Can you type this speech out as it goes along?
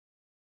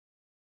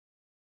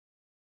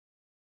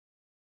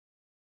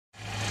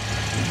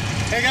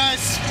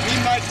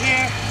tech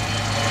here.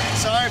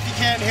 Sorry if you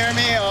can't hear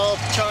me, I'll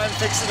try and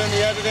fix it in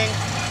the editing.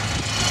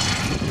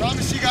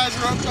 Promised you guys a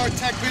rope dart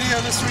tech video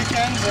this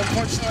weekend, but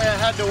unfortunately I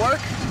had to work.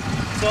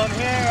 So I'm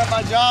here at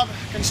my job,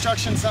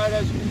 construction site,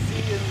 as you can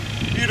see,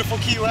 in beautiful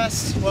Key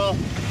West. Well,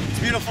 it's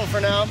beautiful for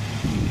now.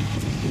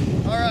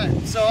 Alright,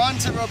 so on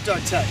to rope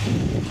dart tech.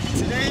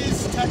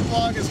 Today's tech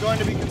vlog is going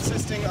to be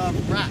consisting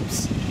of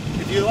wraps.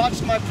 If you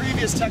watched my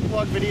previous tech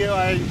vlog video,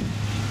 I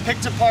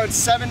picked apart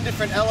 7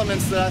 different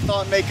elements that I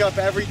thought make up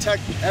every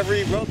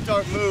rope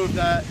dart move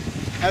that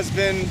has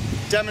been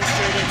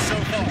demonstrated so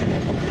far.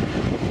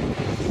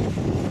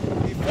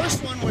 The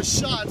first one was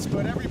shots,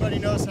 but everybody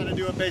knows how to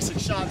do a basic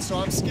shot, so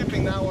I'm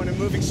skipping that one and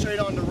moving straight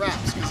on to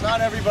wraps, because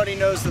not everybody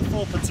knows the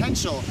full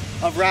potential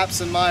of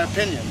wraps in my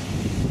opinion.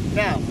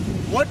 Now,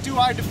 what do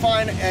I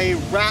define a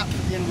wrap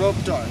in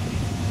rope dart?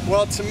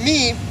 Well, to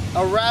me,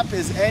 a wrap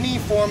is any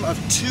form of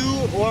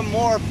 2 or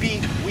more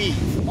beat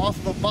weave off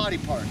of a body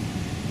part.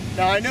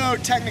 Now I know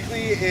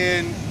technically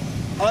in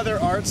other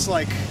arts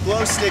like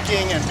glow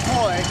sticking and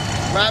poi,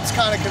 wraps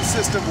kind of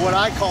consist of what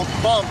I call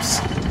bumps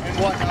and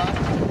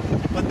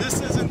whatnot, but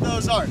this isn't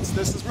those arts.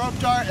 This is rope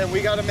dart and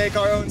we got to make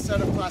our own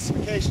set of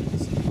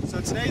classifications.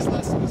 So today's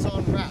lesson is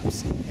on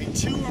wraps, a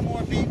 2 or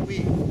more beat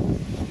weave.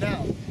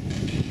 Now,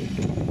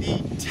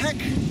 the tech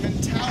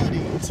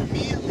mentality, to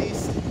me at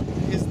least,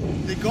 is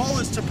the goal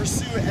is to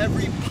pursue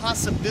every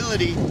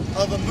possibility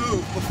of a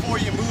move before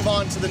you move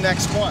on to the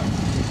next one.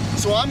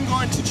 So I'm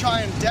going to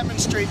try and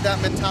demonstrate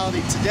that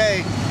mentality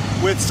today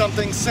with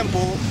something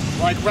simple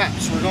like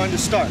wraps. We're going to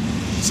start.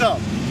 So,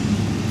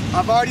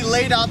 I've already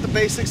laid out the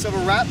basics of a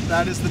wrap.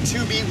 That is the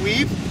 2-beat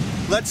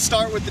weave. Let's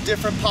start with the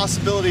different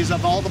possibilities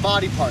of all the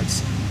body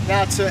parts.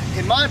 Now,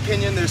 in my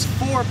opinion, there's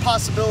 4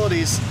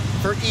 possibilities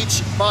for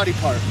each body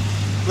part.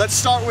 Let's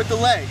start with the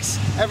legs.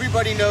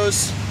 Everybody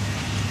knows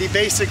the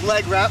basic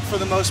leg wrap for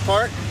the most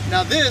part.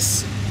 Now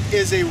this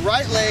is a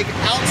right leg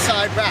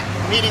outside wrap,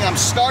 meaning I'm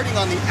starting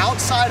on the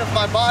outside of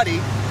my body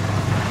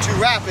to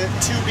wrap it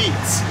 2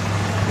 beats.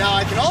 Now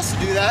I can also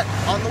do that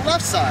on the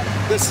left side.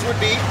 This would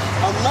be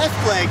a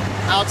left leg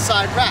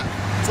outside wrap.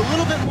 It's a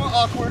little bit more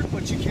awkward,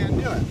 but you can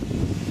do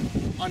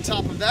it. On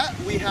top of that,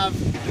 we have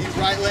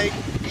the right leg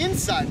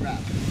inside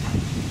wrap,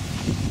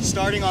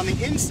 starting on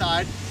the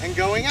inside and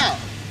going out.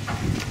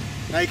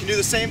 Now you can do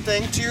the same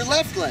thing to your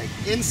left leg,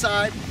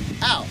 inside,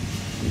 out.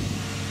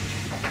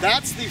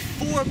 That's the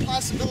 4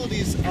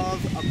 possibilities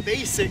of a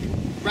basic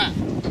wrap.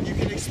 You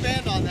can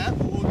expand on that,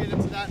 but we'll get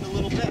into that in a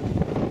little bit.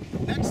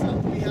 Next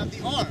up, we have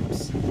the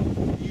arms.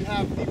 You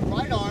have the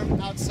right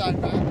arm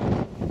outside wrap,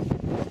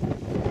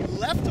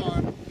 left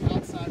arm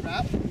outside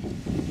wrap,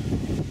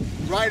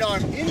 right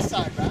arm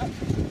inside wrap,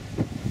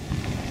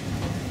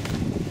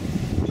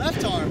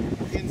 left arm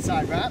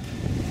inside wrap,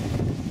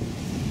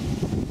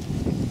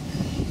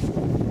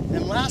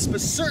 and last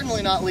but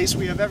certainly not least,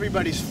 we have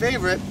everybody's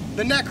favorite,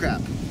 the neck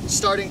wrap,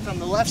 starting from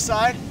the left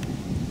side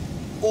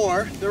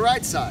or the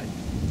right side.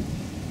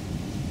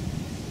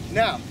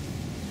 Now,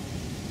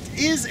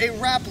 is a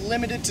wrap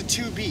limited to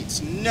 2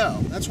 beats? No.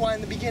 That's why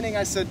in the beginning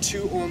I said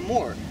 2 or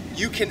more.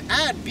 You can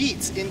add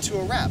beats into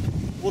a wrap.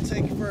 We'll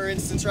take, for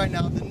instance, right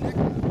now, the neck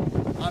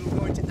wrap. I'm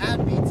going to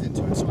add beats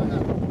into it, so I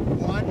have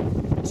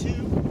 1,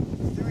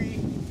 2, 3,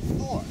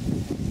 4.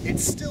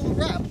 It's still a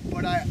wrap,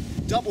 but I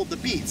doubled the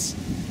beats.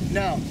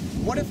 Now,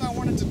 what if I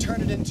wanted to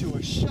turn it into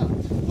a shot?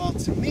 Well,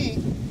 to me,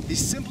 the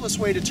simplest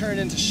way to turn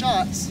it into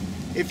shots,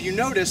 if you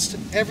noticed,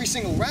 every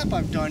single wrap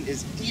I've done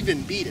is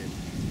even beated.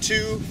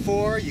 2,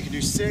 4, you can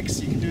do 6,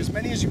 you can do as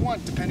many as you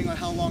want depending on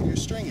how long your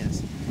string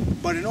is.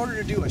 But in order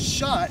to do a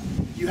shot,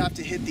 you have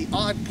to hit the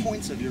odd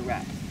points of your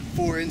wrap.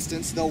 For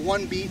instance, the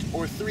 1 beat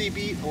or 3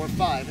 beat or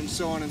 5 and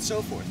so on and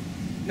so forth.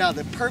 Now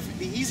the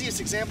easiest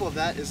example of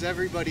that is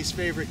everybody's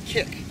favorite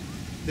kick,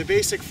 the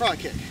basic front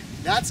kick.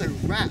 That's a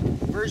wrap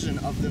version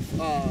of the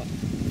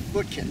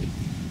foot kick.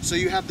 So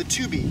you have the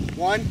 2 beat,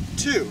 1,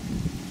 2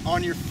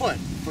 on your foot.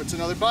 Foot's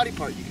another body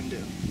part you can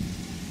do.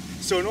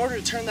 So in order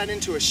to turn that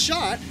into a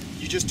shot,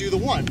 you just do the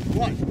 1,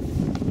 1,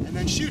 and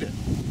then shoot it.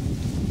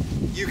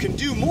 You can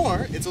do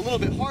more, it's a little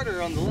bit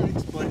harder on the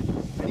legs, but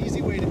an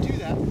easy way to do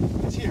that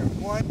is here,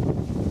 1,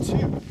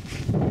 2,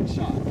 and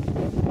shot.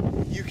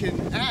 You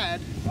can add,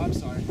 I'm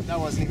sorry, that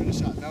wasn't even a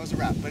shot, that was a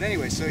wrap. But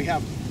anyway, so you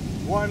have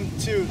 1,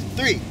 2,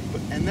 3,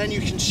 and then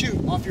you can shoot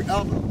off your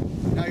elbow.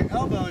 Now your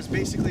elbow is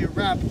basically a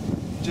wrap,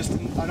 just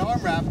an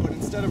arm wrap, but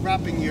instead of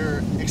wrapping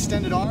your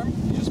extended arm,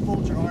 you just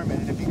fold your arm in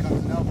and it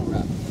becomes an elbow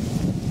wrap.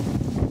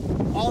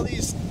 All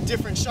these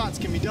different shots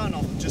can be done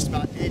off of just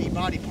about any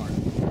body part.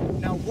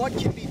 Now what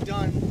can be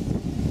done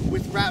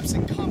with wraps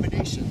and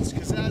combinations?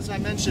 Because as I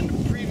mentioned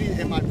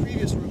in my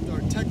previous rope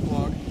dart tech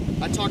vlog,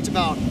 I talked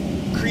about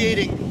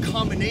creating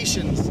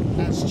combinations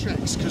as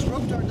tricks, because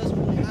rope dart doesn't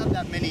really have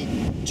that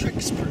many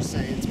tricks per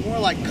se. It's more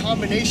like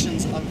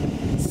combinations of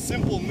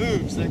simple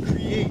moves that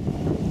create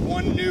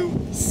one new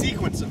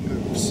sequence of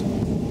moves.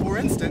 For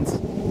instance,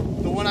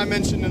 the one I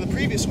mentioned in the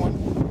previous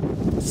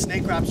one,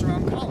 snake wraps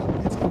around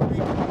column. It's a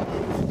 3-point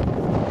move.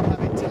 You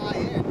have a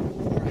tie-in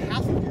for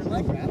half of your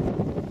leg wrap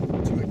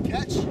to a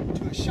catch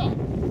to a shot.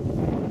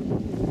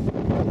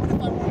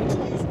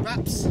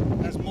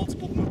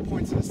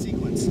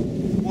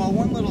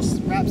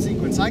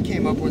 I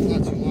came up with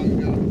not too long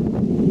ago.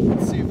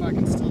 Let's see if I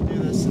can still do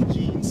this in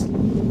jeans.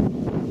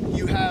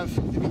 You have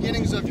the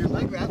beginnings of your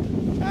leg wrap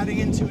adding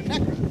into a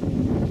neck wrap.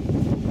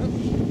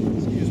 Oh,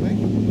 excuse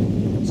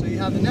me. So you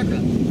have the neck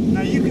wrap.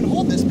 Now you can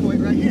hold this point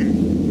right here.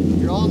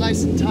 You're all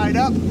nice and tied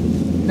up.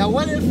 Now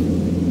what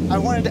if I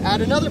wanted to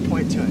add another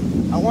point to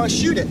it? I want to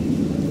shoot it.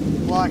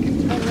 Well, I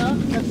can turn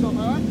around, catch it on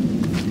my arm,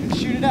 and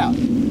shoot it out.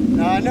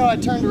 Now I know I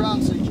turned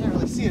around so you can't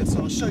really see it,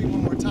 so I'll show you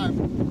one more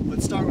time.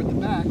 Let's start with the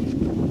back.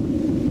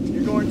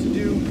 You're going to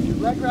do your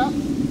leg wrap,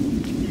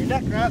 your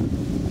neck wrap, you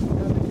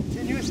have the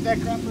continuous neck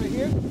wrap right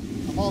here.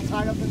 I'm all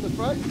tied up in the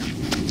front,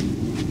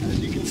 as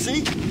you can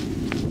see.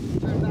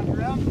 Turn back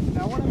around.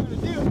 Now what I'm going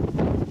to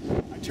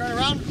do, I turn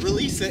around,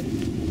 release it,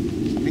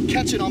 and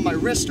catch it on my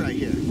wrist right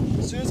here.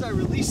 As soon as I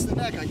release the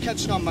neck, I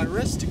catch it on my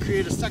wrist to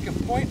create a second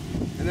point,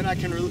 and then I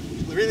can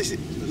release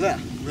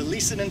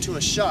it into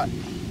a shot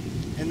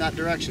in that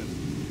direction.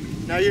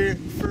 Now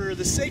for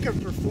the sake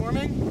of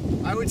performing,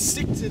 I would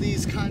stick to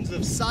these kinds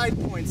of side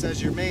points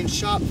as your main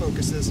shot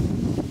focuses,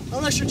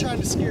 unless you're trying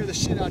to scare the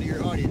shit out of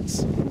your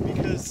audience.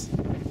 Because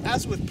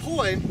as with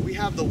poi, we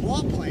have the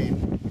wall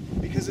plane,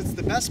 because it's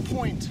the best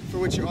point for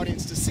which your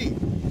audience to see.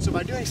 So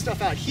by doing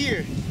stuff out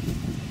here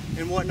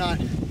and whatnot,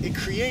 it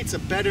creates a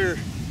better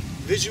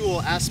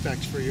visual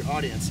aspect for your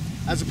audience,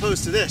 as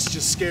opposed to this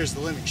just scares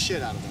the living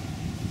shit out of them.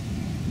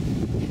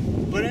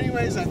 But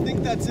anyways, I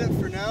think that's it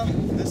for now.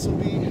 This will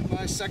be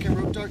my second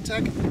rope dart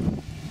tech.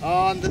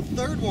 On the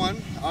third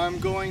one, I'm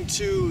going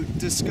to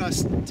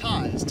discuss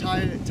ties,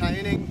 ties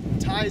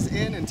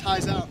in and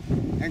ties out,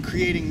 and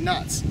creating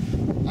knots.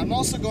 I'm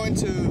also going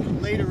to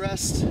lay to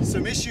rest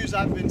some issues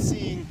I've been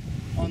seeing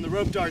on the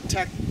rope dart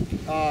tech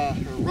or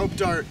rope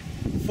dart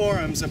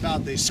forums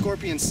about the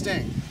scorpion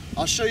sting.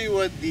 I'll show you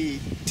what the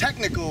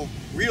technical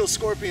real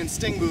scorpion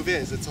sting move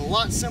is. It's a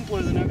lot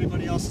simpler than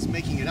everybody else is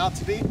making it out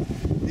to be.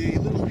 The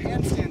little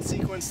handstand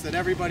sequence that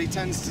everybody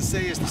tends to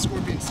say is the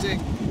scorpion sting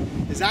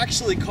is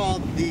actually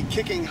called the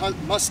kicking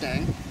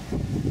Mustang,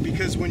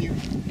 because when you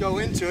go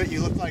into it,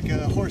 you look like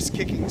a horse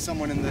kicking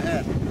someone in the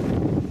head.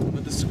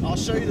 But I'll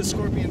show you the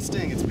scorpion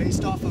sting. It's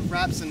based off of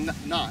wraps and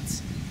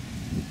knots.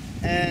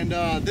 And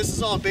this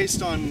is all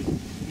based on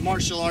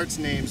martial arts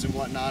names and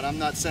whatnot. I'm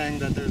not saying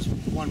that there's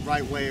one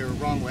right way or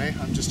wrong way.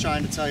 I'm just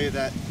trying to tell you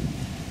that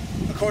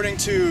according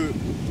to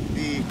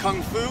the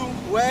Kung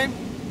Fu way,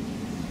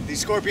 the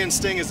scorpion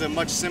sting is a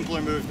much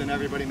simpler move than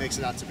everybody makes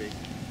it out to be.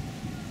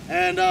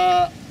 And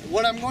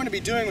what I'm going to be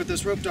doing with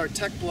this rope dart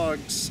tech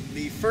blogs,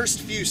 the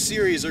first few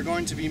series are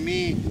going to be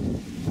me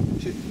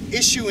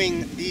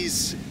issuing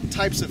these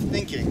types of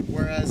thinking,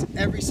 whereas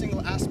every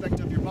single aspect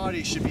of your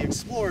body should be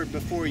explored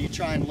before you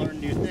try and learn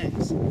new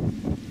things.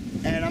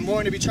 And I'm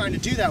going to be trying to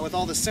do that with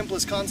all the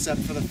simplest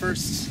concept for the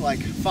first like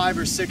 5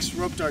 or 6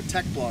 rope dart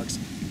tech blogs.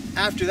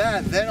 After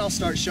that, then I'll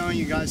start showing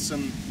you guys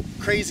some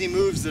crazy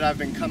moves that I've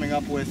been coming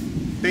up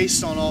with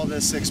based on all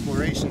this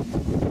exploration.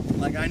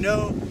 Like I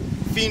know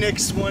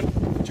Phoenix,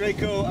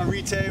 Draco,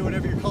 Arite,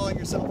 whatever you're calling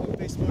yourself on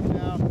Facebook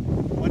now,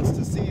 wants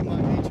to see my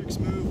matrix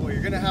move. Well,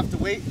 you're gonna have to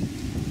wait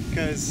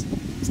because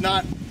it's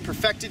not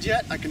perfected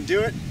yet. I can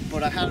do it,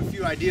 but I had a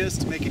few ideas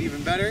to make it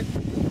even better.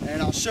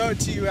 And I'll show it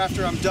to you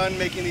after I'm done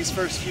making these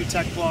first few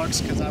tech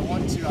blogs, because I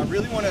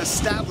really want to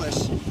establish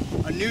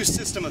a new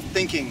system of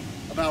thinking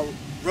about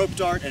rope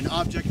dart and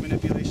object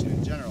manipulation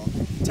in general.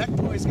 Tech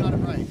Boys got it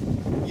right.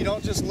 You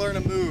don't just learn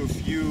a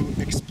move, you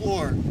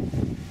explore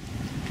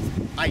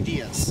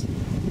ideas.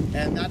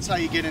 And that's how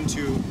you get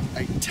into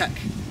a tech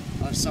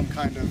of some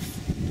kind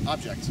of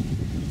object.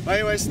 But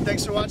anyways,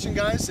 thanks for watching,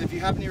 guys. If you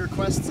have any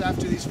requests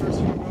after these first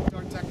few rope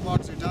dart tech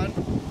blogs are done,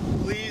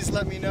 please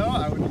let me know.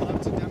 I would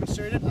love to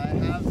demonstrate it. I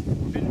have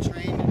been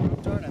trained in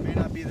rope dart. I may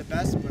not be the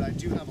best, but I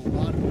do have a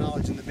lot of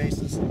knowledge in the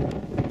basis.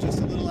 I'm just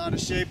a little out of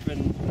shape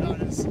and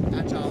not as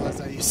agile as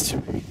I used to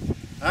be.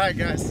 Alright,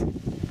 guys.